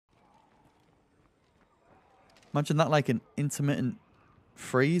Imagine that like an intermittent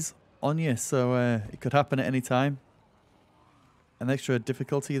freeze on you, so it could happen at any time. An extra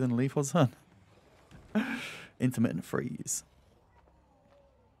difficulty than Lethal Zone. Intermittent freeze.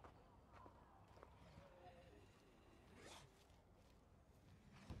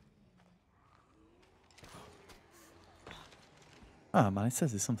 Oh man, it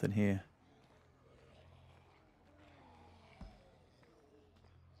says there's something here.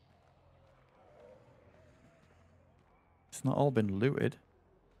 It's not all been looted.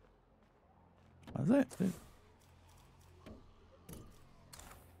 Has it?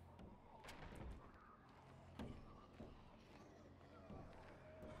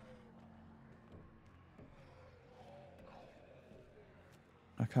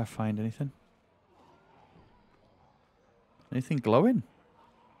 I can't find anything. Anything glowing?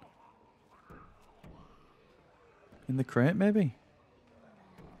 In the crate, maybe?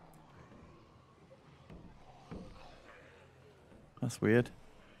 That's weird.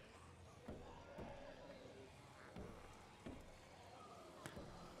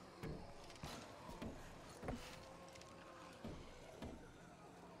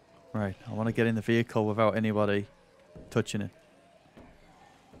 Right, I want to get in the vehicle without anybody touching it.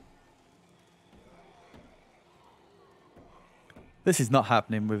 This is not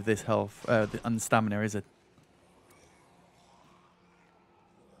happening with this health and stamina, is it?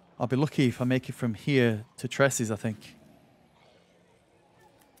 I'll be lucky if I make it from here to Tress's, I think.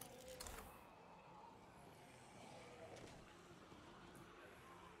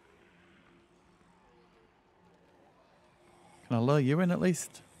 Can I lure you in at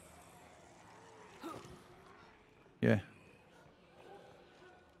least? Yeah.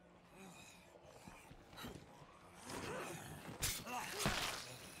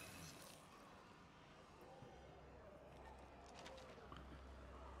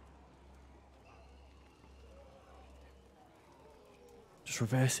 Just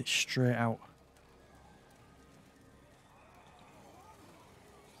reverse it straight out.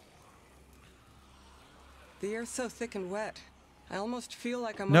 The air's so thick and wet. I almost feel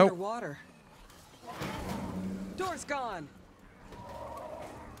like I'm Nope. underwater. Door's gone.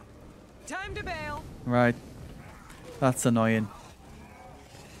 Time to bail. Right. That's annoying.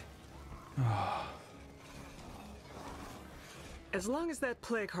 As long as that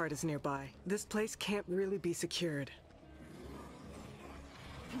plague heart is nearby, this place can't really be secured.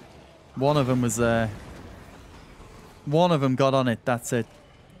 One of them was there. One of them got on it. That's it.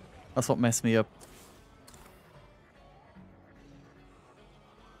 That's what messed me up.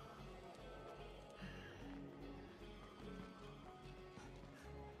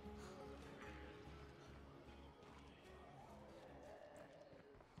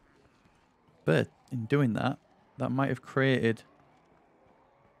 But in doing that, that might have created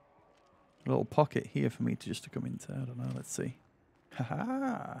a little pocket here for me to just to come into. I don't know. Let's see.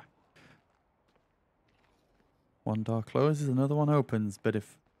 Haha. One door closes, another one opens. But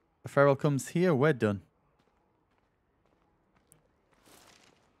if a feral comes here, we're done.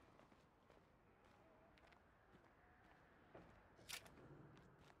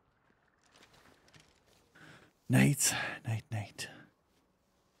 Nate.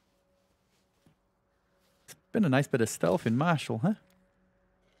 It's been a nice bit of stealth in Marshall, huh?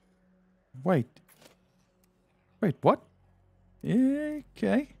 Wait, what?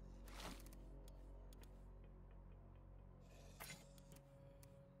 Okay.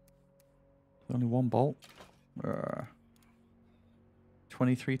 Only one bolt.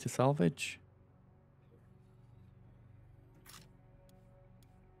 23 to salvage.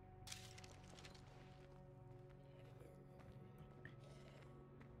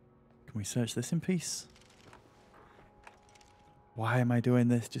 Can we search this in peace? Why am I doing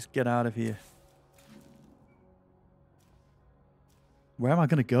this? Just get out of here. Where am I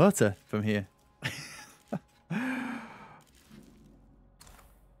going to go to from here?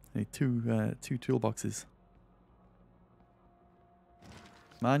 Need two toolboxes.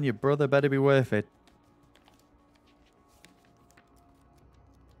 Man, your brother better be worth it.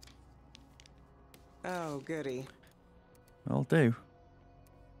 Oh, goody. I'll do.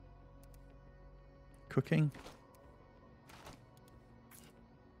 Cooking.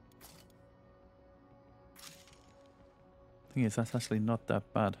 Thing is, that's actually not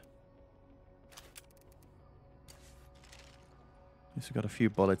that bad. At least we've got a few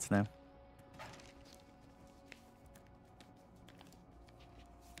bullets now.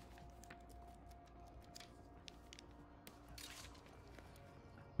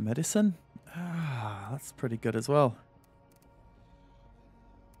 Medicine? Ah, that's pretty good as well.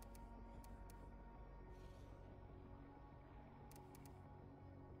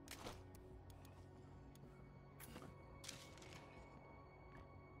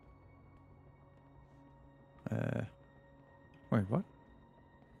 what?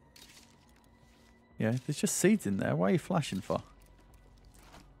 Yeah, there's just seeds in there. Why are you flashing for?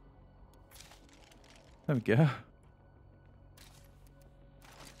 There we go.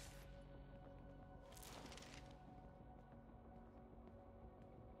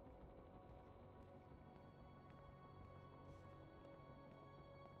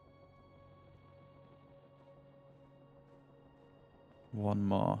 One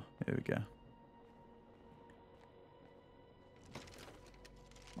more. Here we go.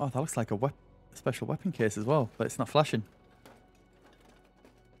 Oh, that looks like a special weapon case as well, but it's not flashing.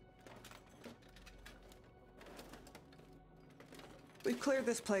 We've cleared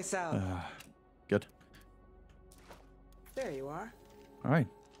this place out. Good. There you are. All right.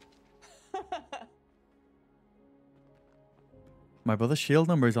 My brother's shield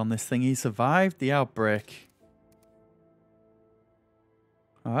number is on this thing. He survived the outbreak.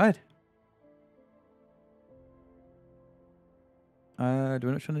 All right. Do I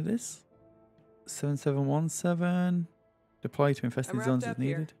know which one it is? 7717. Deploy to infested zones as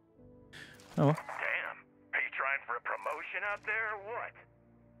needed. Oh. Well. Damn. Are you trying for a promotion out there or what?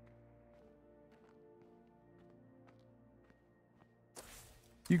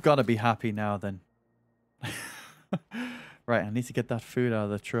 You've got to be happy now then. Right, I need to get that food out of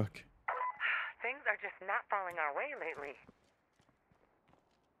the truck. Things are just not falling our way lately.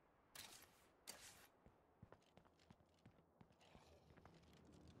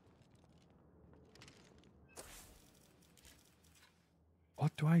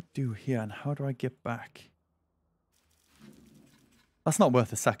 What do I do here and how do I get back? That's not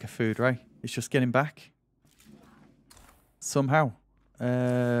worth a sack of food, right? It's just getting back. Somehow. We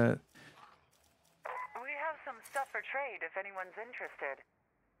have some stuff for trade if anyone's interested.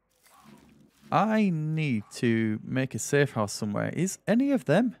 I need to make a safe house somewhere. Is any of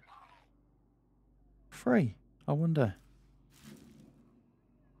them free? I wonder.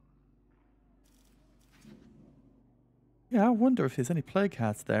 Yeah, I wonder if there's any plague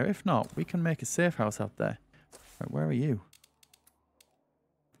hearts there. If not, we can make a safe house out there. Right, where are you?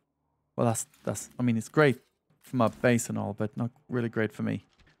 Well, that's. I mean, it's great for my base and all, but not really great for me.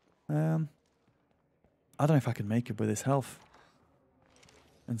 I don't know if I can make it with his health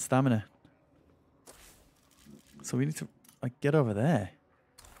and stamina. So we need to like get over there.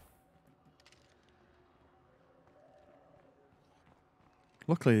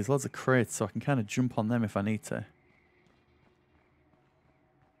 Luckily, there's lots of crates, so I can kind of jump on them if I need to.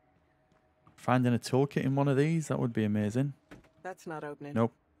 Finding a toolkit in one of these, that would be amazing. That's not opening.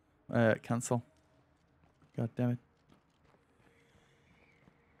 Nope. Cancel. God damn it.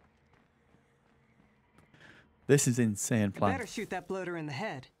 This is insane plan. Better shoot that bloater in the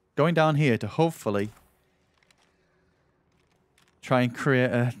head. Going down here to hopefully try and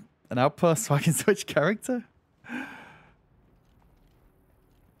create an outpost so I can switch character.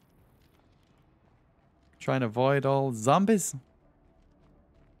 Try and avoid all zombies.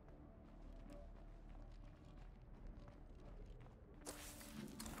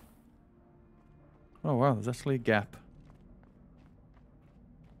 Oh wow, there's actually a gap.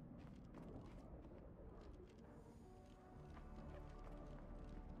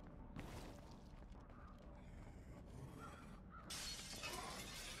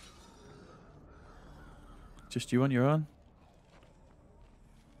 Just you on your own?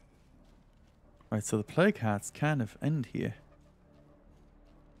 Right, so the plague hearts kind of end here.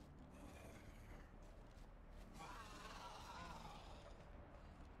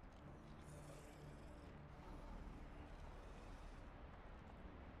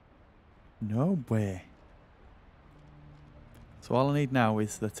 No way. So all I need now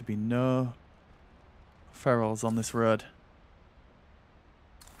is there to be no ferals on this road.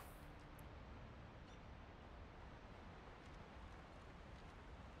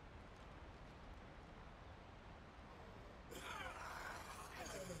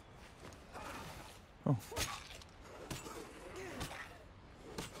 Oh.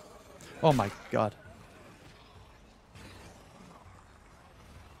 Oh my God.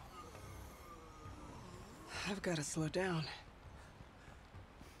 I've got to slow down.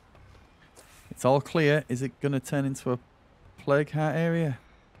 It's all clear. Is it going to turn into a plague heart area?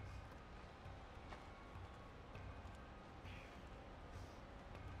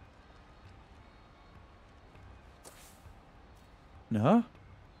 No?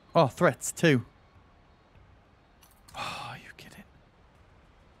 Oh, threats too. Oh, are you kidding?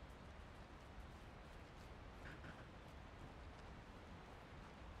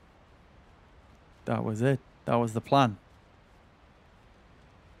 That was it. That was the plan.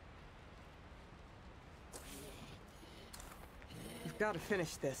 We've got to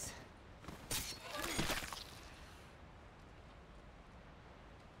finish this.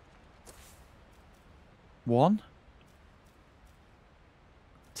 1,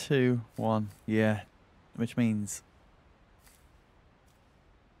 2, 1. Yeah. Which means...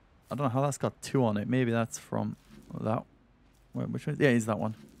 I don't know how that's got 2 on it. Maybe that's from that. Which one? Yeah, it's that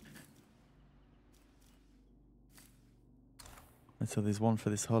one. And so there's 1 for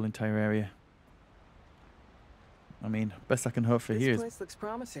this whole entire area. I mean, best I can hope for here This is place looks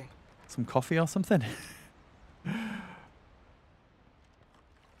promising. some coffee or something.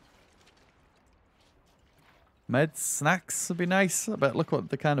 Meds, snacks would be nice. I bet look what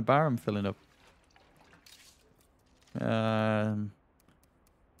the kind of bar I'm filling up. Yeah,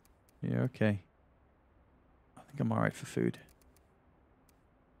 okay. I think I'm alright for food.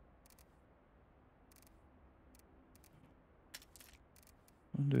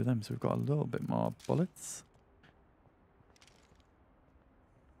 Undo them so we've got a little bit more bullets.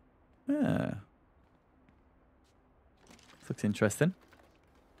 Yeah. This looks interesting.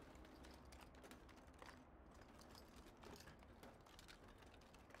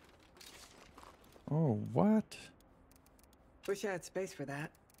 Oh, what? Wish I had space for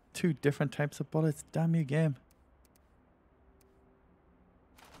that. 2 different types of bullets. Damn you, game.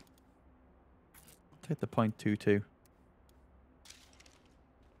 Take the .22.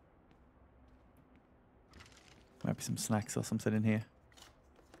 Might be some snacks or something in here.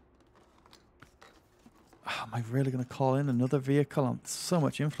 Oh, am I really going to call in another vehicle? So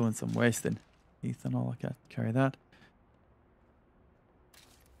much influence I'm wasting. Ethanol, I can't carry that.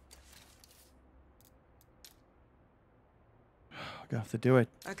 I'm going to have to do it.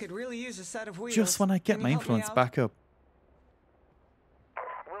 I could really use a set of wheels. Just when I get Can my you help me influence out? back up.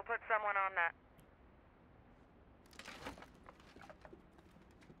 We'll put someone on that.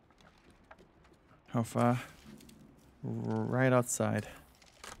 How far? Right outside.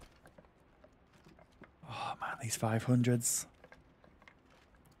 Oh man, these 500s.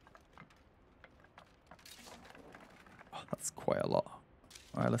 Oh, that's quite a lot.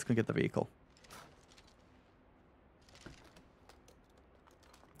 Alright, let's go get the vehicle.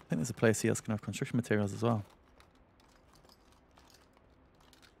 I think there's a place here that's going to have construction materials as well.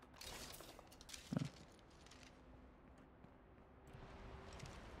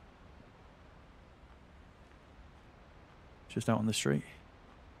 Just out on the street.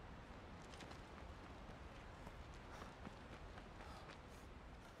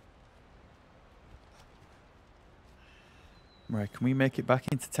 Right, can we make it back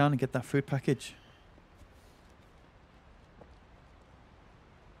into town and get that food package?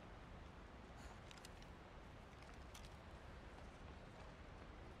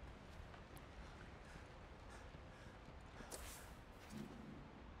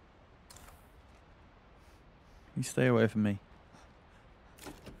 You stay away from me.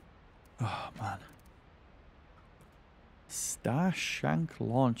 Oh, man. Star Shank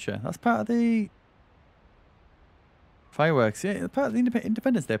Launcher. That's part of the fireworks. Yeah, part of the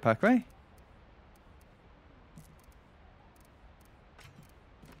Independence Day pack, right?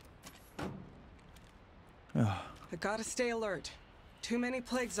 Oh. I gotta stay alert. Too many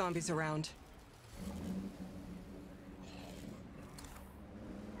plague zombies around.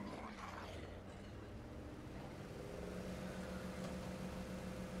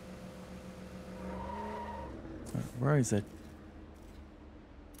 Where is it?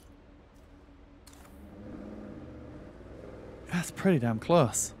 That's pretty damn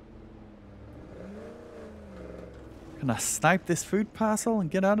close. Can I snipe this food parcel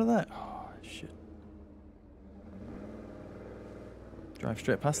and get out of there? Oh, shit. Drive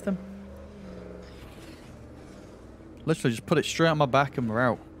straight past him. Literally just put it straight on my back and we're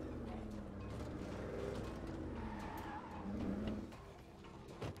out.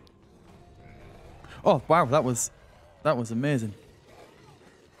 Oh, wow, that was amazing.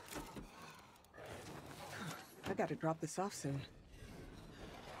 I gotta drop this off soon.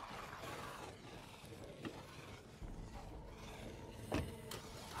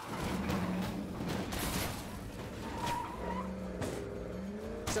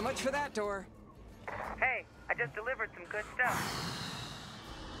 So much for that door. Hey, I just delivered some good stuff.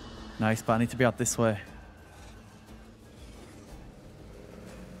 Nice, but I need to be out this way.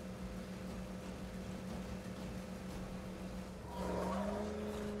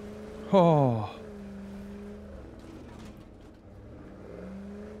 Oh.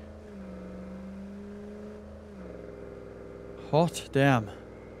 Hot damn.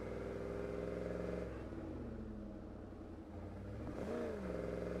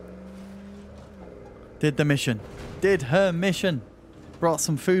 Did the mission. Did her mission. Brought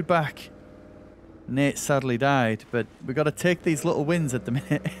some food back. Nate sadly died, but we got to take these little wins at the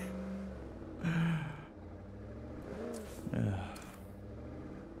minute.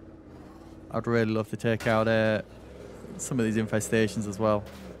 I'd really love to take out some of these infestations as well.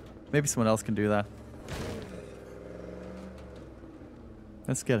 Maybe someone else can do that.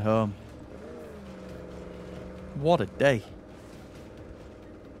 Let's get home. What a day.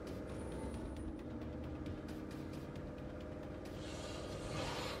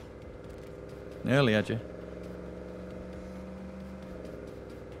 Nearly had you.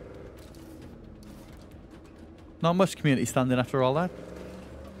 Not much community standing after all that.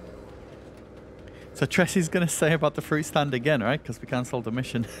 So Tressy's going to say about the fruit stand again, right? Because we cancelled the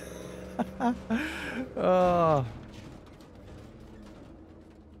mission. Oh. Oh,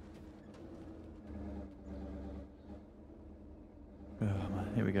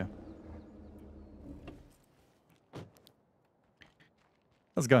 man. Here we go.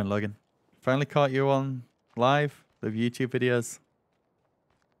 How's it going, Logan? Finally caught you on live, the YouTube videos.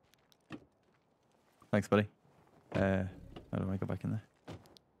 Thanks, buddy. How do I go back in there?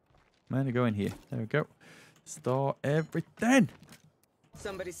 Man, to go in here. There we go. Store everything.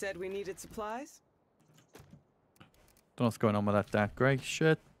 Somebody said we needed supplies? Don't know what's going on with that dark grey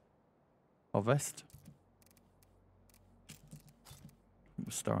shirt. Or vest.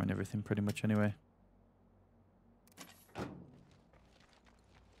 We're storing everything pretty much anyway.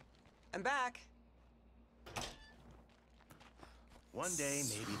 I'm back. One day,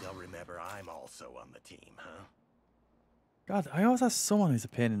 maybe they'll remember I'm also on the team, huh? God, I always have someone who's a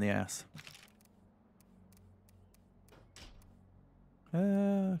pain in the ass.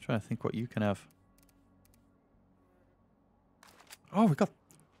 Trying to think what you can have. Oh, we've got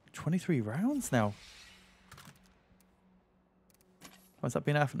 23 rounds now. What's that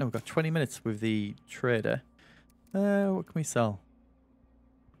been after? No, we've got 20 minutes with the trader. What can we sell?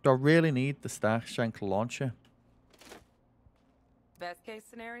 Do I really need the Starshank launcher? Best case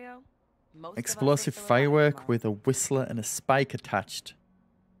scenario? Most Explosive firework with a whistler and a spike attached.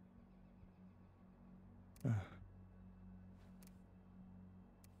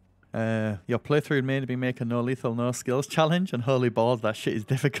 Your playthrough made me make a no lethal, no skills challenge, and holy balls, that shit is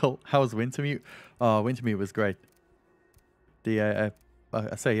difficult. How's Wintermute? Oh, Wintermute was great. The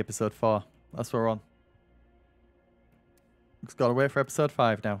I say episode 4. That's what we're on. Just gotta wait for episode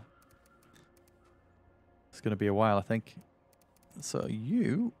 5 now. It's gonna be a while, I think. So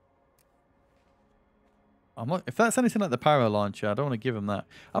you, I'm not, if that's anything like the pyro launcher, I don't want to give him that.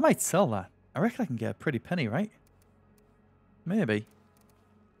 I might sell that. I reckon I can get a pretty penny, right? Maybe.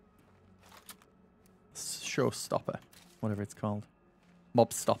 Showstopper, whatever it's called.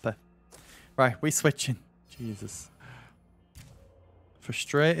 Mob stopper. Right, we switching. Jesus.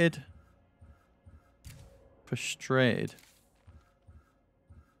 Frustrated. Frustrated.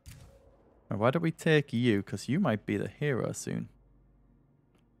 Right, why don't we take you? Because you might be the hero soon.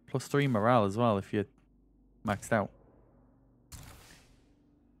 +3 morale as well if you're maxed out.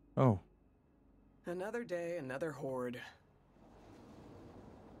 Oh. Another day, another horde.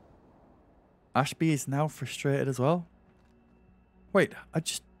 Ashby is now frustrated as well. Wait,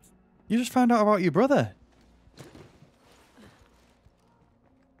 you just found out about your brother.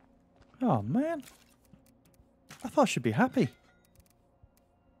 Oh man. I thought she'd be happy.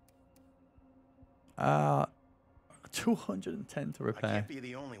 210 to repair. I can't be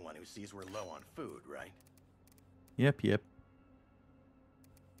the only one who sees we're low on food, right? Yep.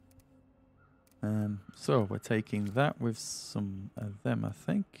 So we're taking that with some of them, I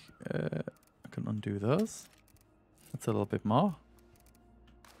think. I can undo those. That's a little bit more.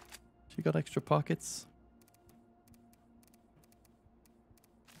 She got extra pockets.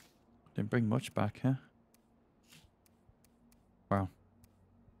 Didn't bring much back, huh? Wow.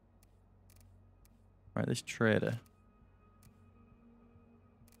 Right, this trader.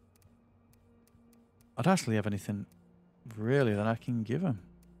 I don't actually have anything really that I can give him.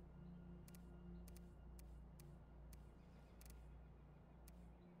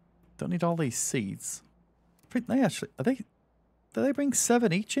 Don't need all these seeds. They actually, do they bring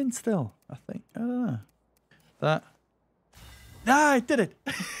 7 each in still? I think. I don't know. That. Ah, I did it!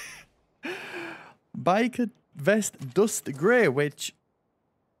 Biker vest dust grey, which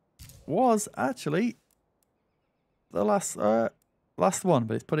was actually the last one,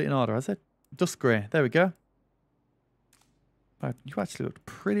 but it's put it in order, has it? Dust grey. There we go. You actually looked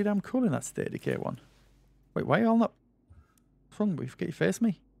pretty damn cool in that State of Decay one. Wait, why are you all not? What's wrong? You forget you face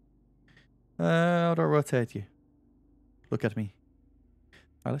me? How do I rotate you? Look at me.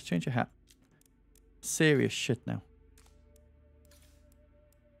 Alright, let's change your hat. Serious shit now.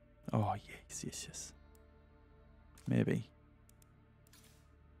 Oh, yes. Maybe.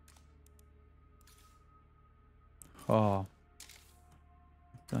 Oh.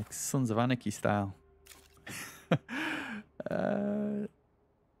 Like Sons of Anarchy style.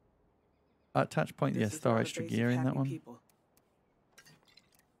 Attach point, yeah, This is store not a extra base of gear in that happy one. people.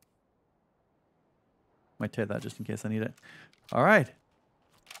 Might take that just in case I need it. All right.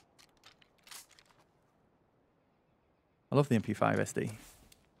 I love the MP5 SD.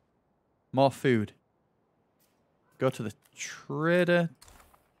 More food. Go to the trader.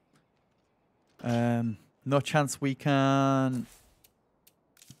 No chance we can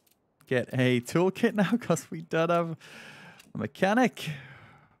get a toolkit now because we don't have a mechanic.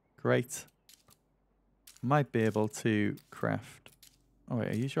 Great. Might be able to craft. Oh wait,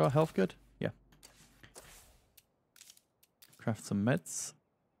 are you sure health good? Yeah. Craft some meds.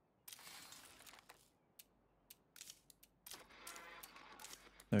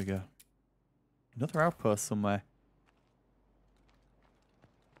 There we go. Another outpost somewhere.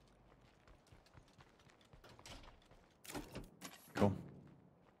 Cool.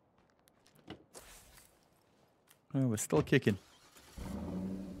 Oh, we're still kicking.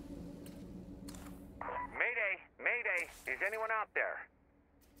 Mayday! Mayday! Is anyone out there?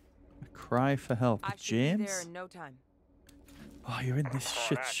 A cry for help. I should be there James? in no time. Oh, you're in this Oh,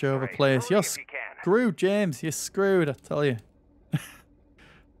 shit that's show of a great. place. Hurry You're if you can. screwed, James. You're screwed, I tell you.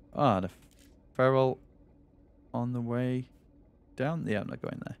 Ah, the feral on the way down. Yeah, I'm not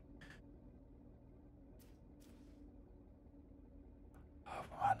going there. Oh,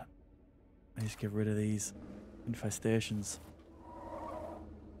 man. I need to get rid of these infestations.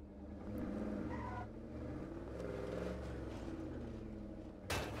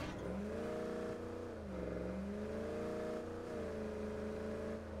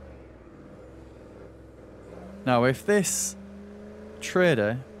 Now, if this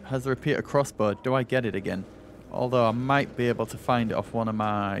trader has the repeater crossbow, do I get it again? Although I might be able to find it off one of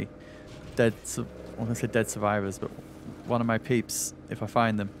my dead, I'm going to say dead survivors, but one of my peeps if I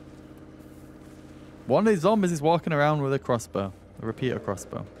find them. One of these zombies is walking around with a crossbow, a repeater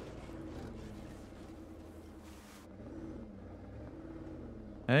crossbow.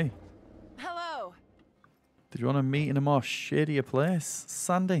 Hey, Hello. did you want to meet in a more shadier place,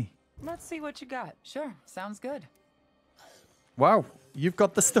 Sandy? Let's see what you got. Sure, sounds good. Wow, you've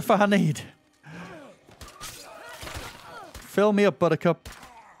got the stuff I need. Fill me up, Buttercup.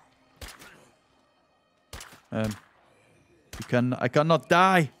 I cannot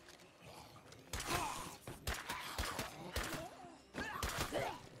die.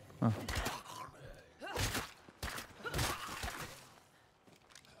 Oh.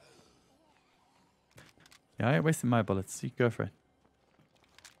 Yeah, I ain't wasting my bullets. You go for it.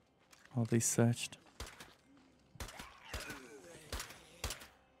 All these searched.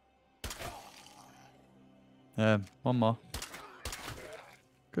 One more.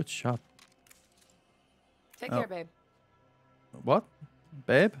 Good shot. Take care, babe. What?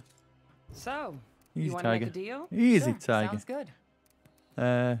 Babe? So, Easy, you want to tiger. make a deal? Easy, Sure, tiger. Sounds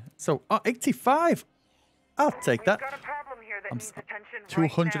good. So, 85. I'll take We've that. got a problem here that I'm needs attention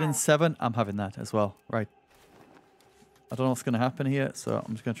right 207. I'm having that as well. Right. I don't know what's going to happen here, so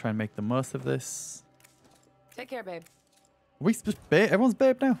I'm just going to try and make the most of this. Take care, babe. Are we just babe? Everyone's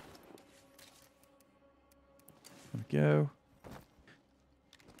babe now. There we go.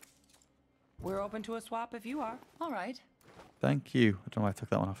 We're open to a swap if you are. All right. Thank you. I don't know why I took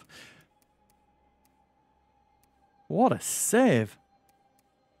that one off. What a save.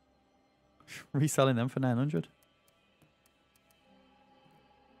 Reselling them for 900.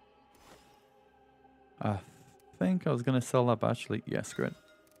 I think I was going to sell that, but actually, yeah, screw it.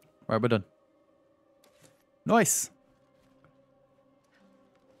 Right, we're done. Nice.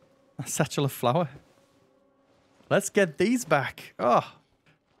 A satchel of flour. Let's get these back. Oh,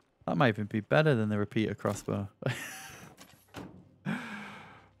 that might even be better than the repeater crossbow.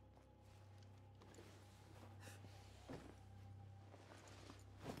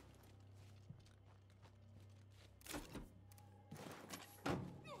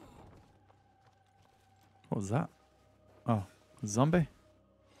 What was that? Oh, zombie.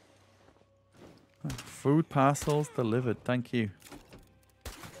 Food parcels delivered. Thank you.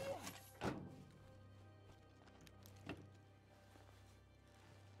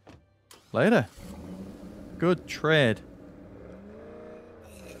 Later. Good trade.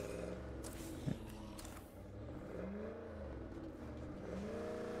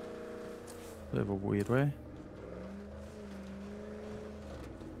 Bit of a weird way.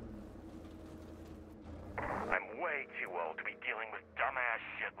 I'm way too old to be dealing with dumbass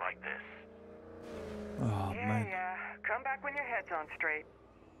shit like this. Oh, Yeah, man. yeah. Come back when your head's on straight.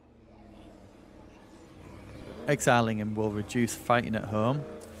 Exiling him will reduce fighting at home.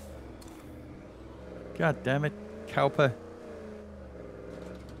 God damn it, Cowper.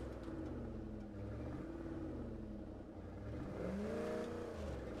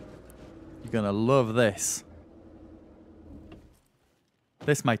 You gonna love this.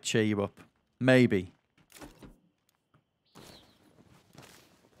 This might cheer you up. Maybe.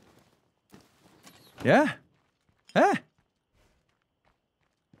 Yeah? Eh?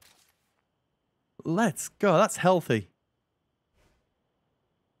 Let's go. That's healthy.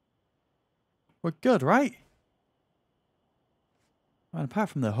 We're good, right? And apart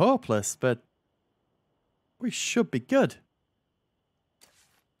from the hopeless, but we should be good.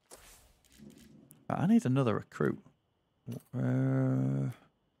 I need another recruit. I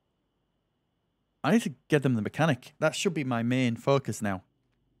need to get them the mechanic. That should be my main focus now.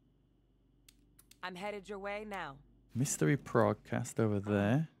 I'm headed your way now. Mystery broadcast over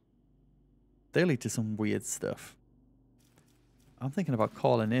there. They lead to some weird stuff. I'm thinking about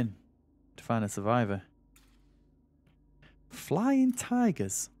calling in to find a survivor. Flying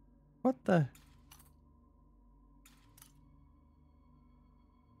tigers. What the?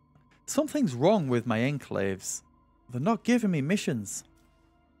 Something's wrong with my enclaves. They're not giving me missions.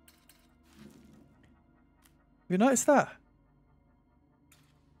 Have you noticed that?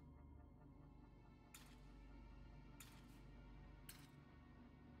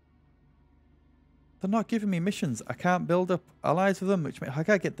 They're not giving me missions. I can't build up allies with them, which means I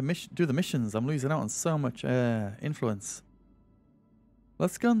can't get the do the missions. I'm losing out on so much influence.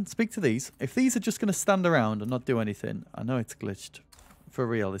 Let's go and speak to these. If these are just going to stand around and not do anything, I know it's glitched for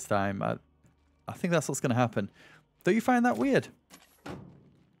real this time. I think that's what's going to happen. Do you find that weird?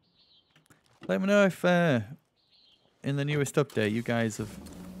 Let me know if in the newest update you guys have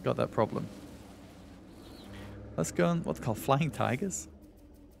got that problem. Let's go on what's called flying tigers.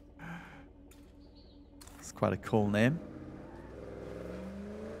 It's quite a cool name.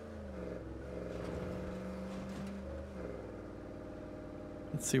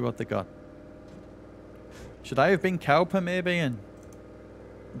 Let's see what they got. Should I have been Cowper maybe and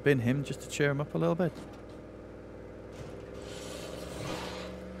been him just to cheer him up a little bit?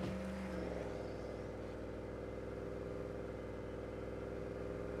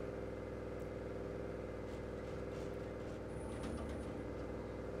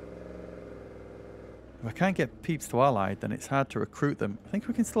 If I can't get peeps to allied, then it's hard to recruit them. I think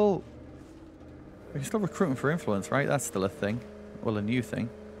we can still recruit them for influence, right? That's still a thing. Well, a new thing.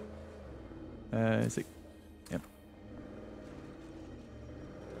 Is it? Yep.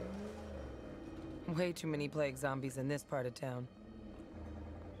 Way too many plague zombies in this part of town.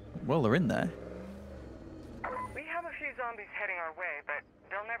 Well, they're in there. We have a few zombies heading our way, but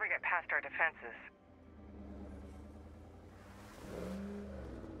they'll never get past our defenses.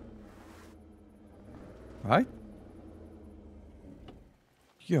 Right?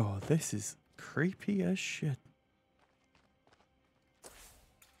 Yo, this is creepy as shit.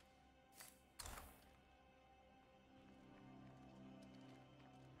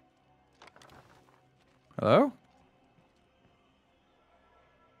 Hello?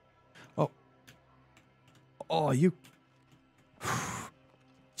 Oh. Oh, you...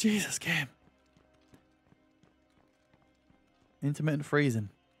 Jesus, game. Intermittent freezing.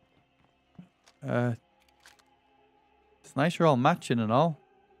 It's nice you're all matching and all.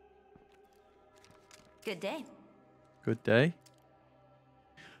 Good day. Good day.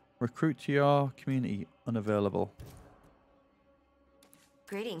 Recruit to your community. Unavailable.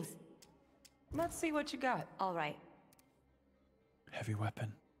 Greetings. Let's see what you got. All right. Heavy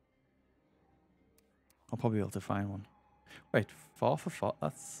weapon. I'll probably be able to find one. Wait, 4 for 4.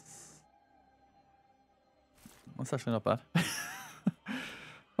 That's actually not bad.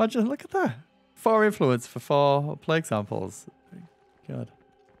 Imagine, look at that. 4 influence for 4 plague samples. God.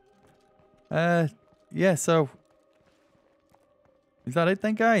 Yeah, so is that it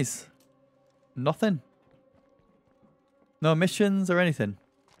then, guys? Nothing? No missions or anything?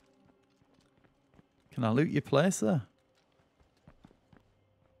 Can I loot your place there?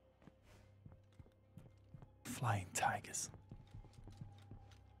 Flying tigers.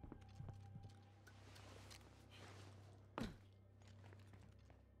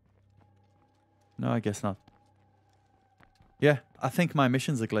 No, I guess not. Yeah, I think my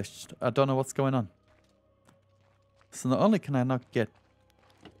missions are glitched. I don't know what's going on. So not only can I not get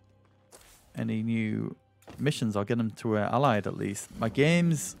any new missions, I'll get them to allied at least. My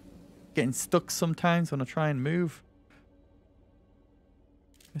game's getting stuck sometimes when I try and move.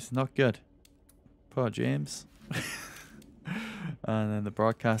 This is not good. Poor James. And then the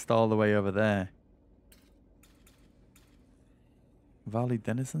broadcast all the way over there. Valley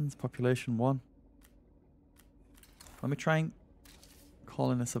denizens, population 1. Let me try and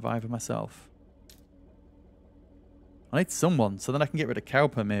call in a survivor myself. I need someone, so then I can get rid of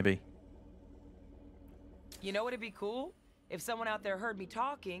Cowper, maybe. You know what'd be cool? If someone out there heard me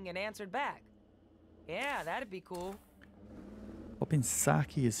talking and answered back. Yeah, that'd be cool. Up in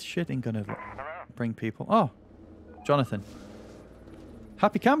Saki is shit ain't gonna bring people. Oh, Jonathan.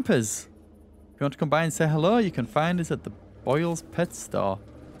 Happy campers! If you want to come by and say hello, you can find us at the Boyle's Pet Store.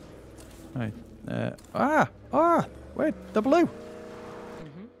 Right. Wait, the blue.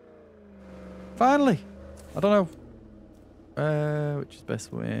 Finally. I don't know. Which is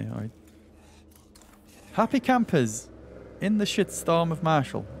best way? All right. Happy campers in the shitstorm of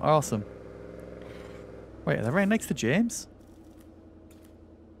Marshall. Awesome. Wait, are they right next to James?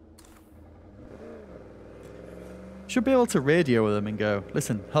 Should be able to radio with them and go,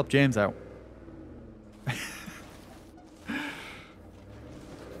 listen, help James out.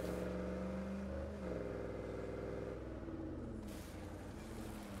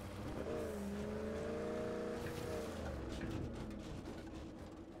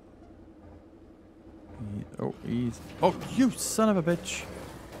 Oh, you son of a bitch.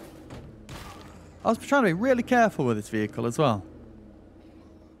 I was trying to be really careful with this vehicle as well.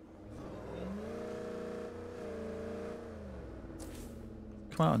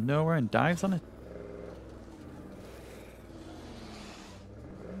 Come out of nowhere and dives on it.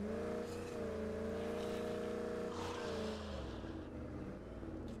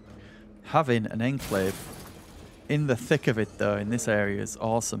 Having an enclave in the thick of it, though, in this area is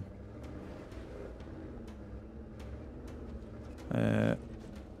awesome.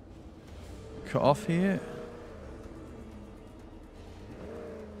 Cut off here.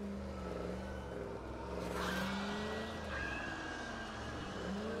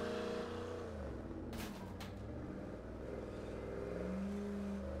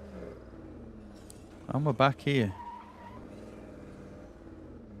 And we're back here.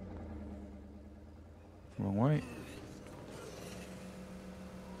 Wrong way.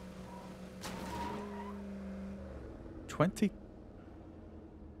 $22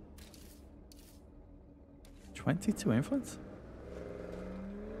 influence?